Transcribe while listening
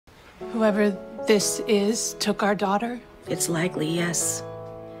Whoever this is took our daughter? It's likely, yes.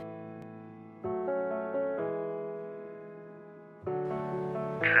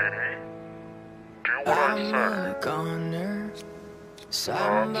 Katie, do what I say. Goner.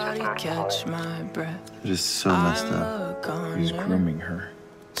 Somebody catch my breath. It is so messed up. He's grooming her.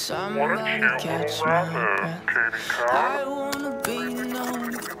 Somebody catch my breath. I wanna be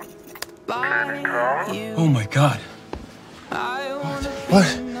known by you. Oh my God. I wanna What?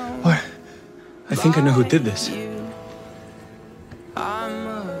 What? I think I know who did this.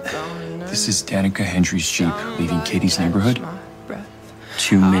 This is Danica Hendry's Jeep leaving Katie's neighborhood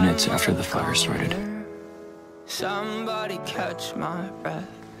 2 minutes after the fire started. Somebody catch my breath.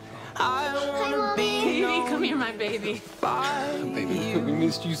 I wanna be Katie, come here, my baby. Baby, we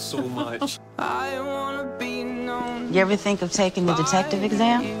missed you so much. I wanna be known. You ever think of taking the detective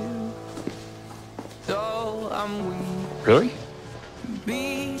exam? Though I'm weak. Really?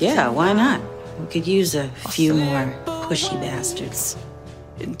 Yeah, why not? We could use a few more pushy bastards.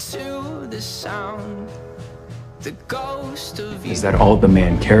 Into the sound, the ghost of you. Is that all the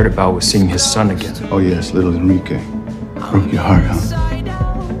man cared about was seeing his son again? Oh yes, little Enrique. Broke your heart, huh?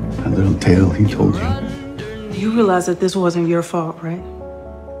 That little tale he told you. You realize that this wasn't your fault, right?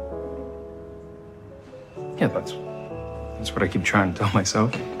 Yeah, that's what I keep trying to tell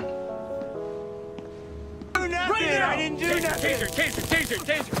myself. I didn't do nothing.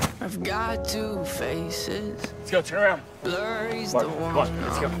 Taser. I've got two faces. Let's go, turn around. Blurry's Mark, the come one. on,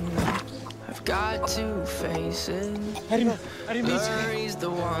 let's go. I've got two faces. I didn't mean to. Blurry's the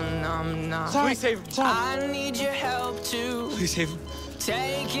one I'm not. Please save him. Tom. I need your help to Please save him.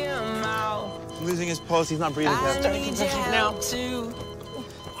 take him out. Losing his pulse. He's not breathing. I need your help to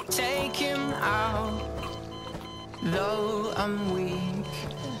take him out. Though I'm weak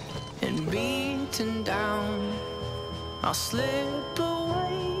and beaten down, I'll slip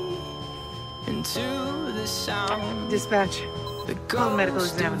away into the sound. Dispatch. The Call the medical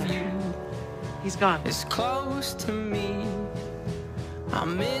ghost of examiner. you He's gone. is close to me.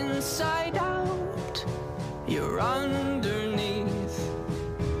 I'm inside out, you're underneath.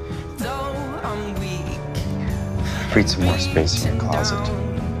 Though I'm weak, Create some more space in your closet,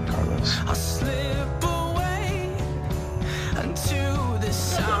 down, Carlos. I'll slip away into the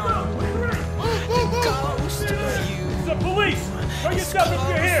sound. The ghost of you. The police! Bring yourself if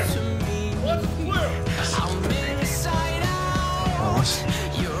you're here! What's clear? I'm inside out. Carlos?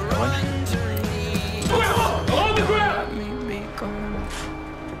 You're underneath. On the ground! Let me be gone.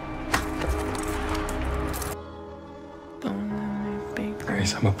 Don't let me be gone.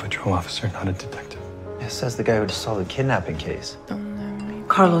 Grace, I'm a patrol officer, not a detective. Yes, says the guy who just solved the kidnapping case. Don't let me.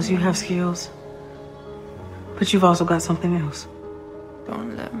 Carlos, you have skills. But you've also got something else.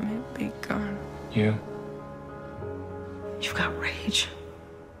 Don't let me be gone. You? You've got rage.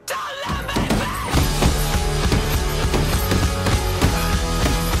 Don't let me be.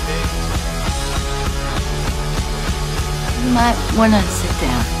 You might want to sit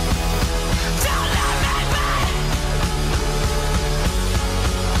down.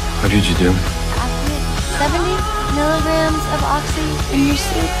 What did you do? I put 70 milligrams of oxy in your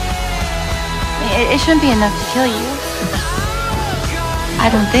soup. I mean, it shouldn't be enough to kill you. I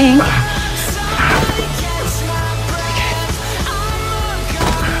don't think.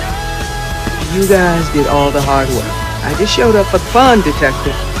 You guys did all the hard work. I just showed up for fun,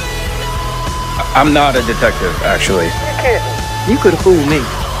 detective. I'm not a detective, actually. You could have fooled me.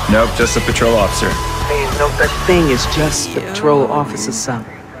 Nope, just a patrol officer. There's no such thing as just the patrol officer's son.